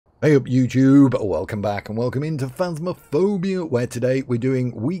Hey up YouTube, welcome back and welcome into Phasmophobia, where today we're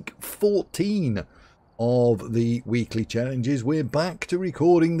doing week 14 of the weekly challenges. We're back to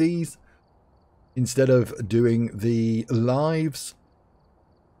recording these instead of doing the lives.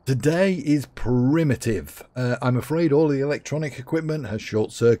 Today is primitive. I'm afraid all the electronic equipment has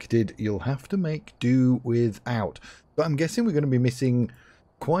short-circuited. You'll have to make do without. But I'm guessing we're going to be missing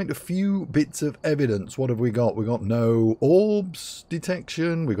quite a few bits of evidence. What have we got? We've got no orbs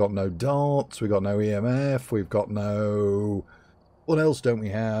detection, we've got no darts, we've got no EMF, we've got no... What else don't we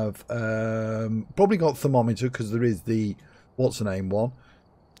have? Probably got thermometer, because there is the what's-the-name one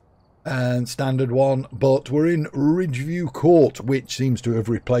and standard one, but we're in Ridgeview Court, which seems to have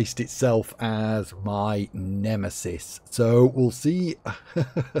replaced itself as my nemesis. So we'll see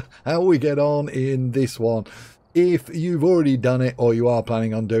how we get on in this one. If you've already done it or you are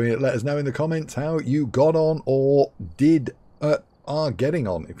planning on doing it, let us know in the comments how you got on or are getting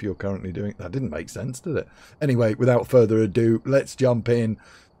on if you're currently doing it. That didn't make sense, did it? Anyway, without further ado, let's jump in.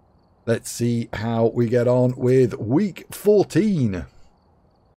 Let's see how we get on with week 14.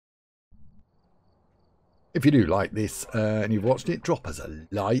 If you do like this and you've watched it, drop us a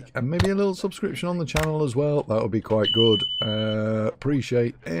like and maybe a little subscription on the channel as well. That would be quite good.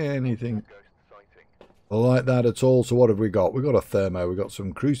 Appreciate anything like that at all. So what have we got? We've got a thermo, we've got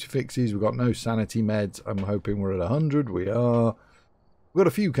some crucifixes, we've got no sanity meds. I'm hoping we're at 100. We are. We've got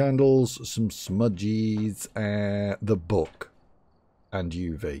a few candles, some smudgies, the book, and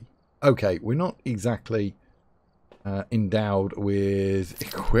UV. Okay, we're not exactly endowed with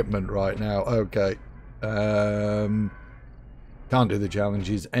equipment right now. Okay. Can't do the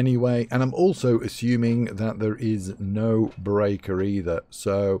challenges anyway, and I'm also assuming that there is no breaker either,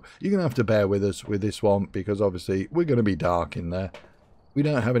 so you're gonna have to bear with us with this one, because obviously we're going to be dark in there. We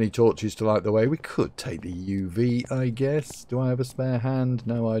don't have any torches to light the way. We could take the UV, I guess. Do I have a spare hand?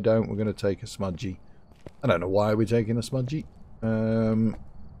 No, I don't. We're going to take a smudgy. I don't know why we're taking a smudgy. We are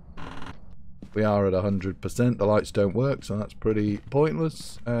at 100%. The lights don't work, so that's pretty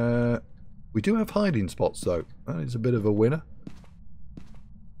pointless. We do have hiding spots though. That is a bit of a winner.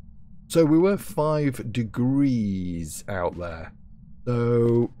 So we were 5 degrees out there.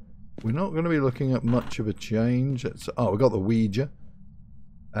 So we're not going to be looking at much of a change. Oh, we got the Ouija.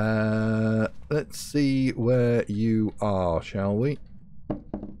 Let's see where you are, shall we?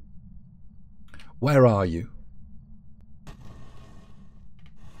 Where are you?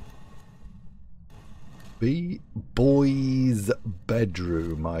 The boy's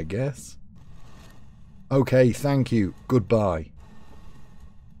bedroom, I guess. Okay, thank you. Goodbye.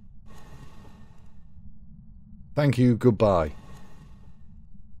 Thank you, goodbye.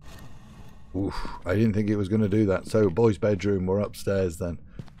 Oof, I didn't think it was going to do that. So, boy's bedroom, we're upstairs then.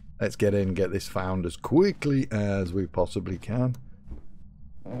 Let's get in, get this found as quickly as we possibly can.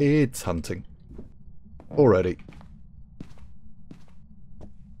 It's hunting. Already.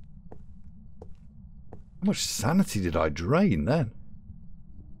 How much sanity did I drain then?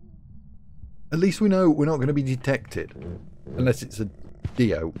 At least we know we're not going to be detected. Unless it's a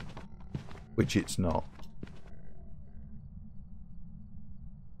Dio. Which it's not.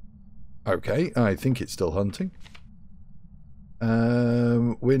 Okay, I think it's still hunting.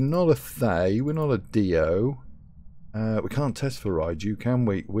 We're not a Thay, we're not a Dio. We can't test for Raiju, can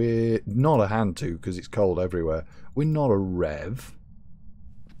we? We're not a Hantu because it's cold everywhere. We're not a Rev.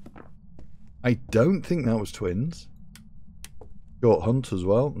 I don't think that was twins. Got Hunt as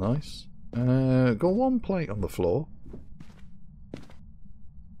well, nice. Got one plate on the floor.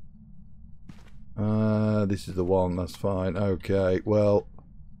 This is the one, that's fine. Okay, well...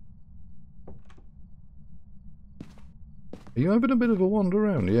 Are you having a bit of a wander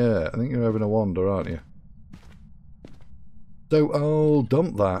around? Yeah, I think you're having a wander, aren't you? So I'll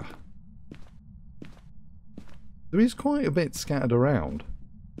dump that. There is quite a bit scattered around.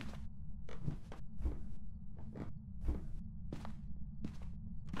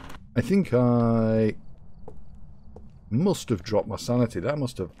 I think I must have dropped my sanity. That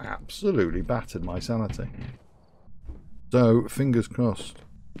must have absolutely battered my sanity. So, fingers crossed.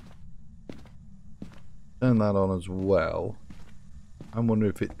 Turn that on as well. I wonder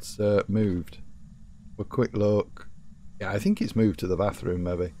if it's moved. A quick look. Yeah, I think it's moved to the bathroom,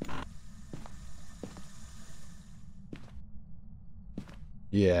 maybe.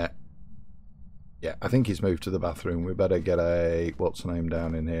 Yeah. Yeah, I think it's moved to the bathroom. We better get a... what's the name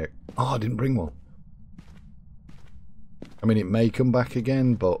down in here? Oh, I didn't bring one. I mean, it may come back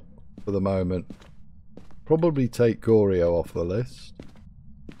again, but for the moment... Probably take Goryo off the list.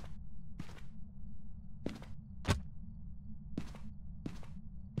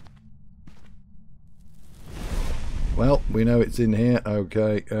 Well, we know it's in here.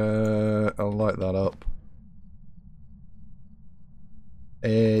 Okay, I'll light that up.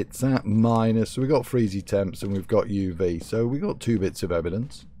 It's at minus, so we've got freezy temps and we've got UV. So we've got 2 bits of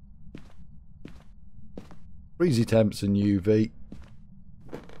evidence. Freezy temps and UV.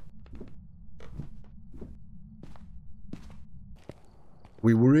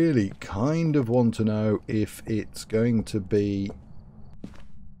 We really kind of want to know if it's going to be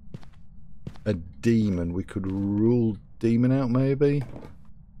a demon. We could rule demon out maybe.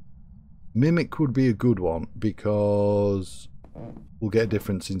 Mimic would be a good one because we'll get a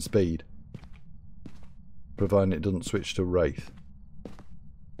difference in speed, providing it doesn't switch to Wraith.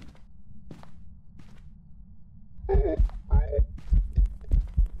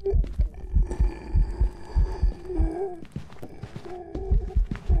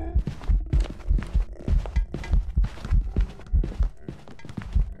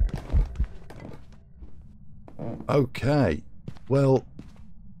 Okay, well,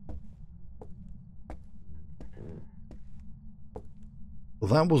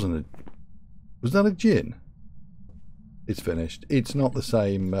 that wasn't a... Was that a gin? It's finished. It's not the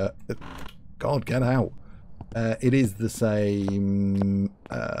same... God, get out. It is the same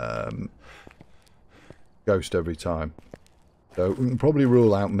ghost every time. So we can probably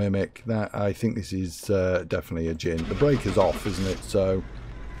rule out Mimic. That I think this is definitely a gin. The breaker's off, isn't it? So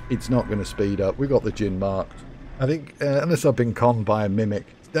it's not going to speed up. We got the gin marked. I think, unless I've been conned by a Mimic,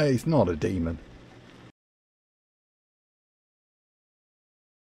 it's not a demon.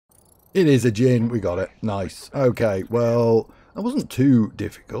 It is a gin. We got it. Nice. Okay, well, that wasn't too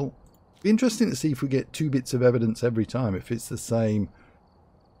difficult. Be interesting to see if we get 2 bits of evidence every time, if it's the same.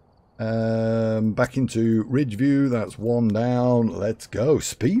 Back into Ridge View, that's 1 down. Let's go.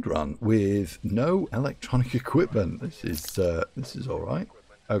 Speed run with no electronic equipment. This is all right.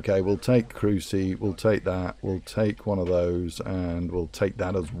 Okay, we'll take Cruci, we'll take that, we'll take one of those, and we'll take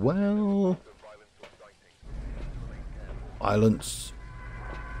that as well. Violence.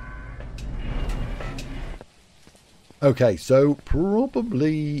 Okay, so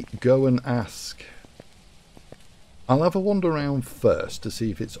probably go and ask. I'll have a wander around first to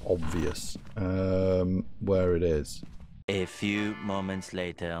see if it's obvious where it is. A few moments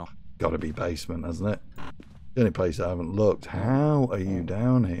later. Gotta be basement, hasn't it? The only place I haven't looked. How are you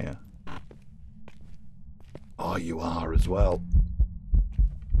down here? Oh, you are as well.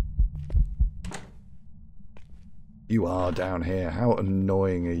 You are down here. How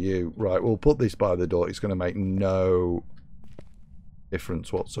annoying are you? Right, we'll put this by the door. It's going to make no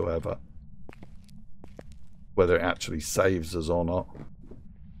difference whatsoever. Whether it actually saves us or not.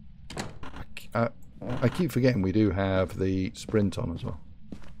 I keep forgetting we do have the sprint on as well.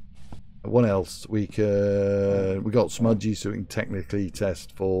 What else? We got Smudgy, so we can technically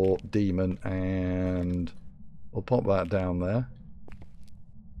test for demon, and we'll pop that down there.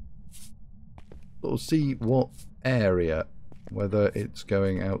 We'll see what area, whether it's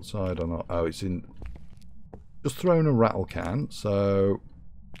going outside or not. Oh, it's in. Just thrown a rattle can, so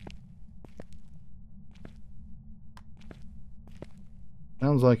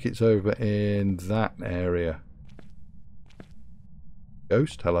sounds like it's over in that area.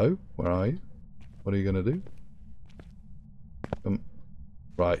 Ghost, hello, where are you? What are you going to do?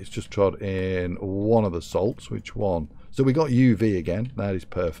 Right, it's just trod in one of the salts. Which one? So we got UV again. That is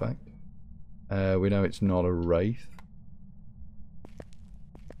perfect. We know it's not a Wraith.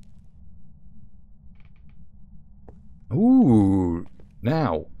 Ooh,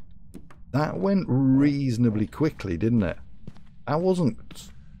 now, that went reasonably quickly, didn't it? That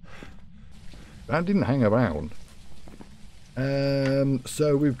didn't hang around.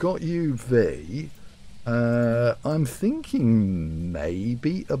 So we've got UV. I'm thinking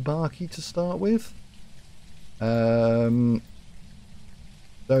maybe a Barky to start with. So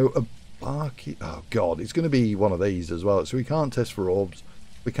a Barky, oh god, it's going to be one of these as well. So we can't test for orbs.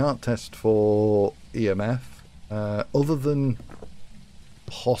 We can't test for EMF. Other than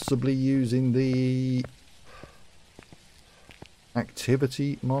possibly using the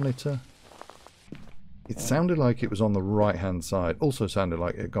activity monitor. It sounded like it was on the right hand side. Also sounded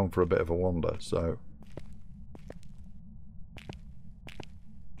like it had gone for a bit of a wander, so.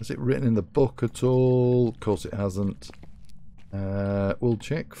 Is it written in the book at all? Of course it hasn't. We'll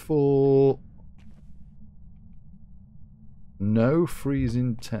check for no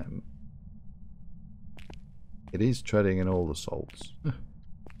freezing temp. It is treading in all the salts.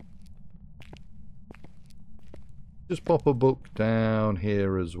 Just pop a book down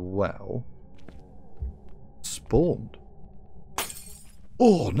here as well. Spawned.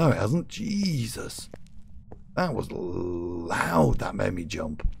 Oh, no it hasn't. Jesus. That was loud. That made me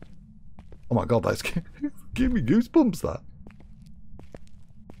jump. Oh my god, that's Give me goosebumps, that.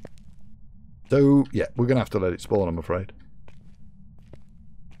 So, yeah, we're going to have to let it spawn, I'm afraid.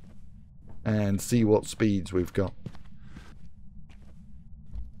 And see what speeds we've got.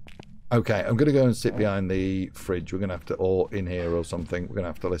 Okay, I'm going to go and sit behind the fridge. We're going to have to, or in here or something. We're going to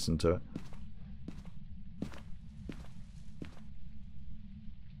have to listen to it.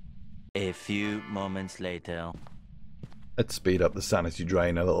 A few moments later. Let's speed up the sanity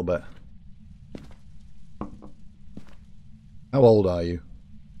drain a little bit. How old are you?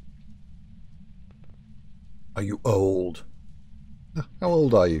 Are you old? How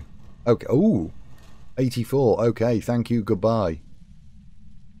old are you? Okay. Ooh, 84. Okay, thank you. Goodbye.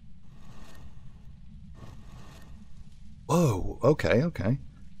 Whoa. Okay, okay.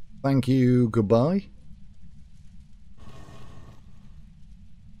 Thank you. Goodbye.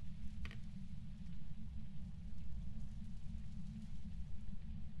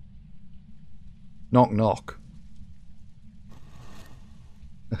 Knock, knock.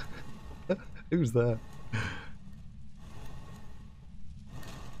 Who's there?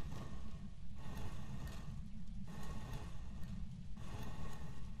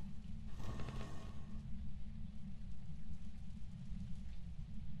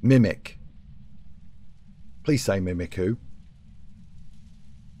 Mimic. Please say mimic who.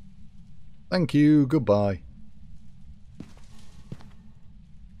 Thank you. Goodbye.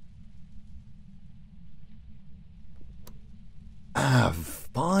 Ah,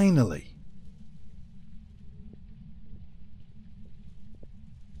 finally.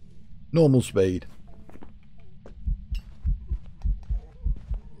 Normal speed.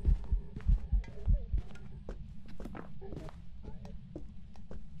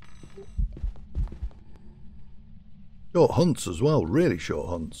 Short hunts as well, really short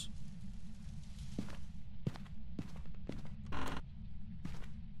hunts.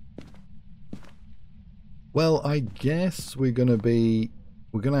 Well, I guess we're gonna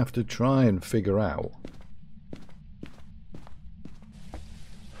have to try and figure out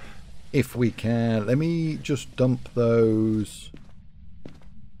if we can. Let me just dump those.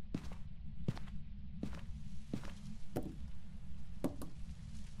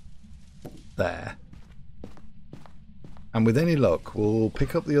 There. And with any luck, we'll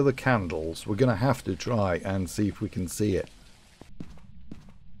pick up the other candles. We're going to have to try and see if we can see it.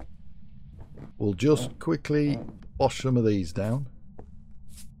 We'll just quickly wash some of these down.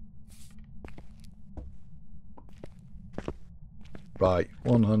 Right,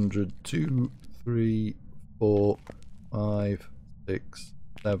 100, 2, 3, 4, 5, 6,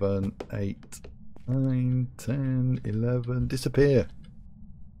 7, 8, 9, 10, 11. Disappear.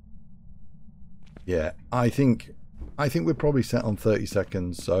 Yeah, I think we're probably set on 30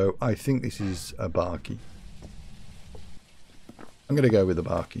 seconds, so I think this is a barky. I'm going to go with the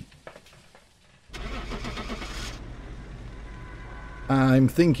barky. I'm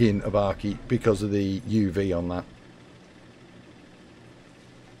thinking a barky because of the UV on that.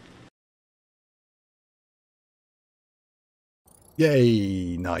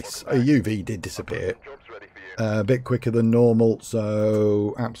 Yay, nice. A UV did disappear. A bit quicker than normal,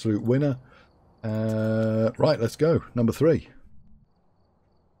 so absolute winner. Right, let's go. Number 3.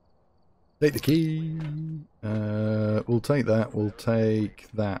 Take the key. We'll take that. We'll take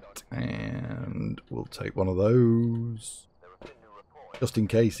that. And we'll take one of those. Just in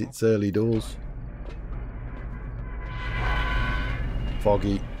case it's early doors.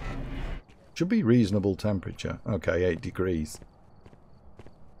 Foggy. Should be reasonable temperature. Okay, 8 degrees.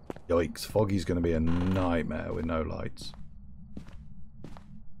 Yikes, foggy's going to be a nightmare with no lights.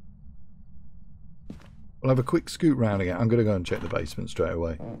 We'll have a quick scoot round again. I'm going to go and check the basement straight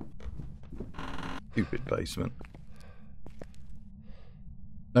away. Stupid basement.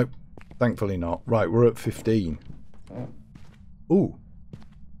 Nope, thankfully not. Right, we're at 15. Ooh.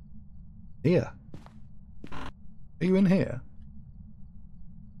 Here. Are you in here?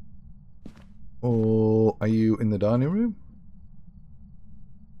 Or are you in the dining room?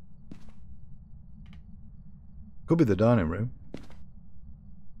 Could be the dining room.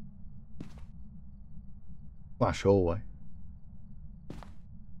 Flash hallway.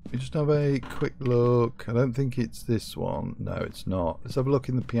 We just have a quick look. I don't think it's this one. No, it's not. Let's have a look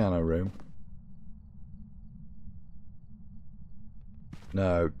in the piano room.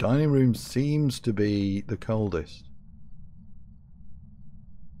 No, dining room seems to be the coldest.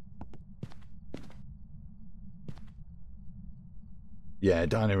 Yeah,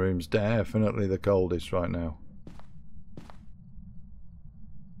 dining room's definitely the coldest right now.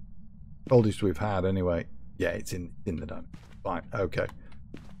 Coldest we've had anyway. Yeah, it's in the dining. Fine, okay.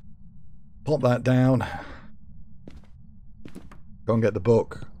 Pop that down. Go and get the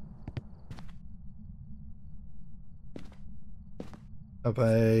book.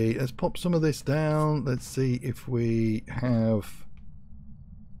 Let's pop some of this down. Let's see if we have...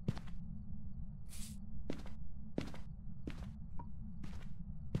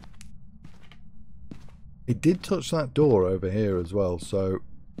 It did touch that door over here as well, so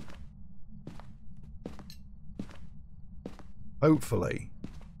hopefully.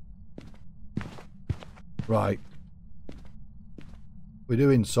 Right. We're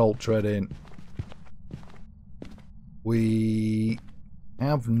doing salt treading. We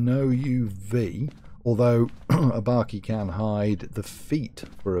have no UV, although a Barky can hide the feet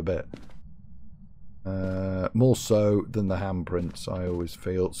for a bit. More so than the handprints, I always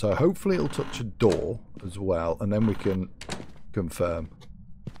feel. So hopefully it'll touch a door as well, and then we can confirm.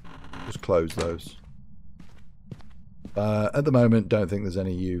 Just close those. At the moment, don't think there's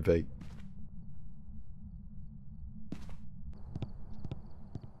any UV.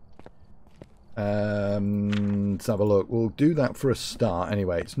 Let's have a look. We'll do that for a start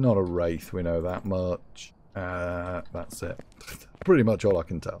anyway. It's not a wraith, we know that much. That's it. Pretty much all I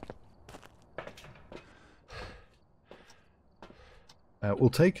can tell.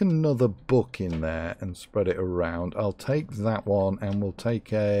 We'll take another book in there and spread it around. I'll take that one, and we'll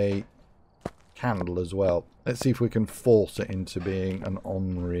take a candle as well. Let's see if we can force it into being an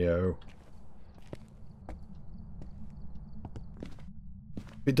Onryo.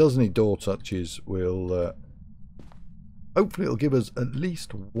 If it does need door touches, we'll... hopefully it'll give us at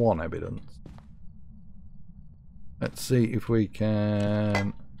least one evidence. Let's see if we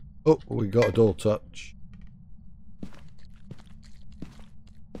can... Oh, we got a door touch.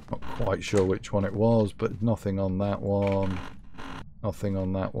 Not quite sure which one it was, but nothing on that one. Nothing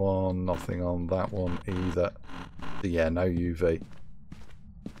on that one. Nothing on that one either. So yeah, no UV.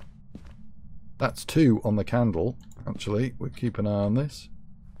 That's 2 on the candle, actually. We'll keep an eye on this.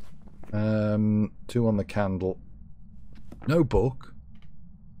 2 on the candle. No book.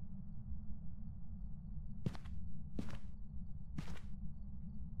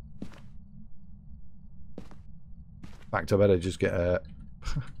 In fact, I better just get a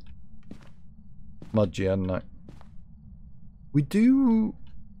Mudgy, hadn't I? We do...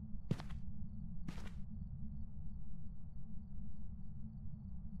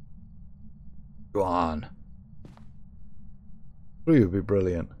 Go on. 3 would be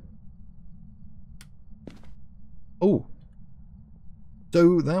brilliant. Oh.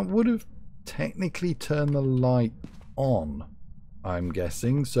 So that would have technically turned the light on, I'm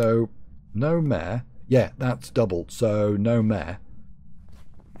guessing. So, no mare. Yeah, that's doubled. So, no mare.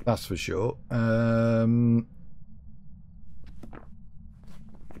 That's for sure. That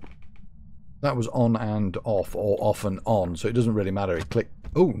was on and off, or off and on, so it doesn't really matter. It clicked.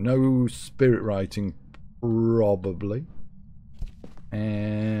 Oh, no spirit writing, probably.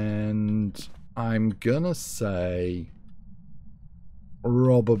 And I'm gonna say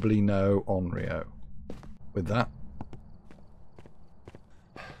probably no Onryo with that.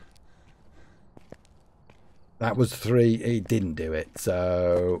 That was 3. It didn't do it,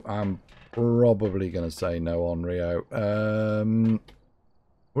 so I'm probably going to say no Onryo.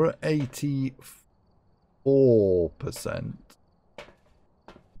 We're at 84%.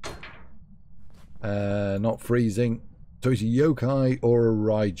 Not freezing. So it's a yokai or a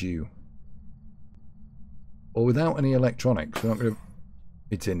raiju. Or without any electronics. We're not going to...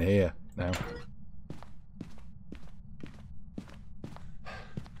 It's in here now.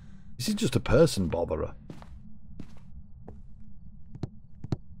 This is just a person botherer.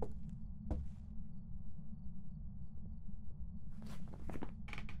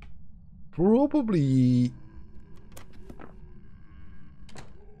 Probably...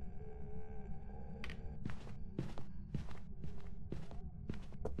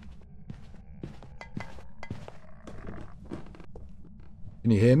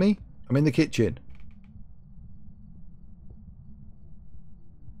 Can you hear me? I'm in the kitchen.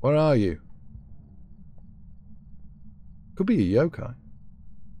 Where are you? Could be a yokai.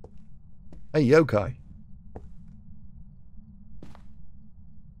 Hey, yokai.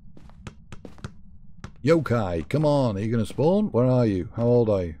 Yokai, come on, are you going to spawn? Where are you? How old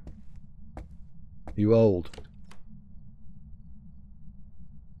are you? Are you old?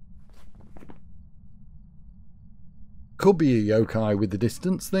 Could be a yokai with the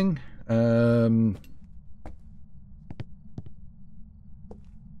distance thing. I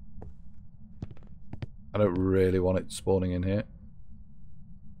don't really want it spawning in here.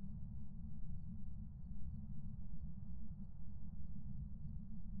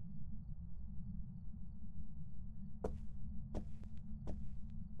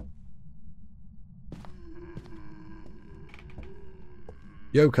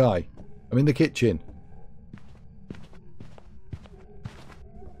 Yokai, I'm in the kitchen.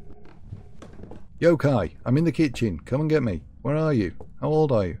 Yokai, I'm in the kitchen. Come and get me. Where are you? How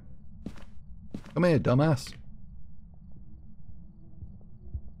old are you? Come here, dumbass.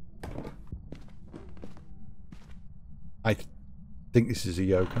 I think this is a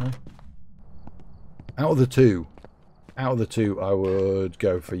yokai. Out of the two, I would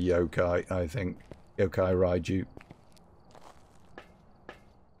go for yokai, I think. Yokai Raiju.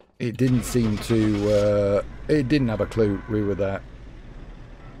 It didn't seem to, it didn't have a clue we were there.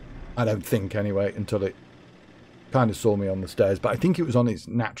 I don't think anyway, until it kind of saw me on the stairs. But I think it was on its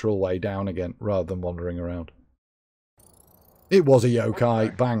natural way down again, rather than wandering around. It was a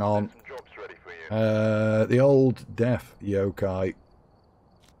yokai, bang on. The old deaf yokai.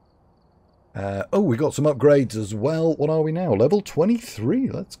 Oh, we got some upgrades as well. What are we now? Level 23.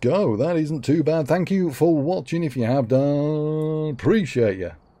 Let's go. That isn't too bad. Thank you for watching if you have done. Appreciate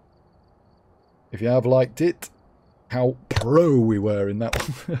you. If you have liked it, how pro we were in that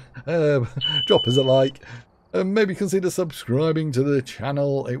one. Drop us a like. Maybe consider subscribing to the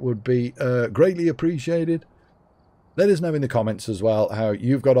channel. It would be greatly appreciated. Let us know in the comments as well how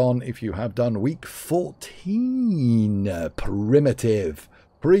you've got on if you have done week 14 primitive.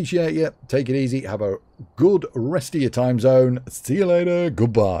 Appreciate you. Take it easy. Have a good rest of your time zone. See you later.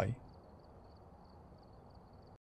 Goodbye.